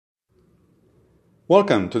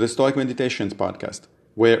Welcome to the Stoic Meditations podcast,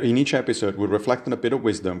 where in each episode we reflect on a bit of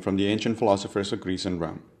wisdom from the ancient philosophers of Greece and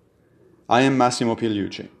Rome. I am Massimo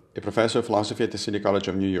Pigliucci, a professor of philosophy at the City College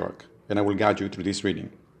of New York, and I will guide you through this reading.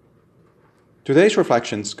 Today's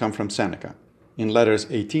reflections come from Seneca, in letters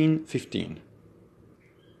 18:15.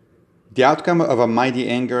 The outcome of a mighty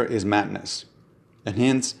anger is madness, and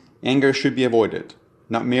hence anger should be avoided,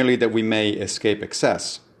 not merely that we may escape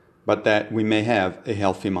excess, but that we may have a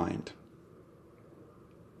healthy mind.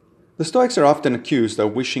 The Stoics are often accused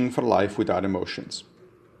of wishing for life without emotions.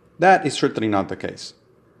 That is certainly not the case.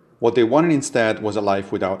 What they wanted instead was a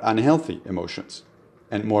life without unhealthy emotions,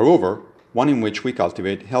 and moreover, one in which we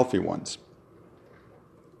cultivate healthy ones.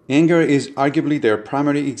 Anger is arguably their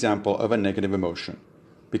primary example of a negative emotion,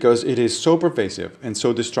 because it is so pervasive and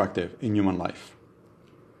so destructive in human life.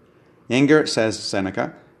 Anger, says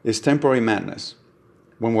Seneca, is temporary madness.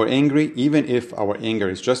 When we're angry, even if our anger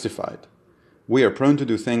is justified, we are prone to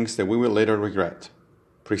do things that we will later regret,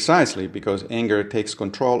 precisely because anger takes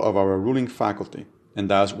control of our ruling faculty and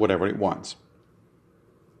does whatever it wants.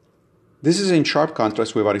 This is in sharp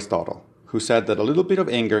contrast with Aristotle, who said that a little bit of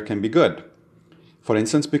anger can be good, for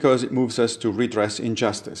instance because it moves us to redress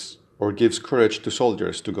injustice or gives courage to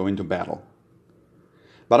soldiers to go into battle.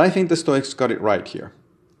 But I think the Stoics got it right here.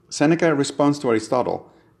 Seneca responds to Aristotle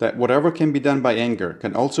that whatever can be done by anger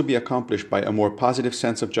can also be accomplished by a more positive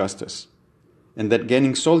sense of justice, and that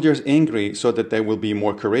getting soldiers angry so that they will be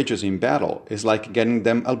more courageous in battle is like getting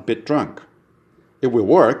them a bit drunk. It will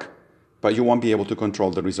work, but you won't be able to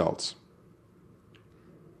control the results.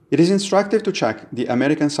 It is instructive to check the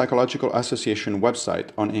American Psychological Association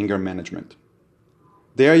website on anger management.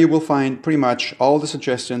 There you will find pretty much all the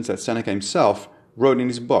suggestions that Seneca himself wrote in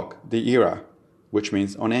his book, The Era, which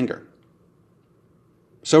means on anger.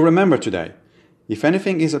 So remember today, if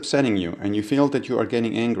anything is upsetting you and you feel that you are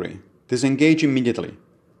getting angry, disengage immediately,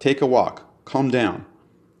 take a walk, calm down,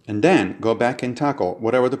 and then go back and tackle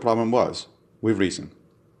whatever the problem was, with reason.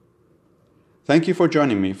 Thank you for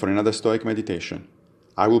joining me for another Stoic meditation.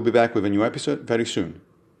 I will be back with a new episode very soon,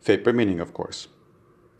 fate permitting, of course.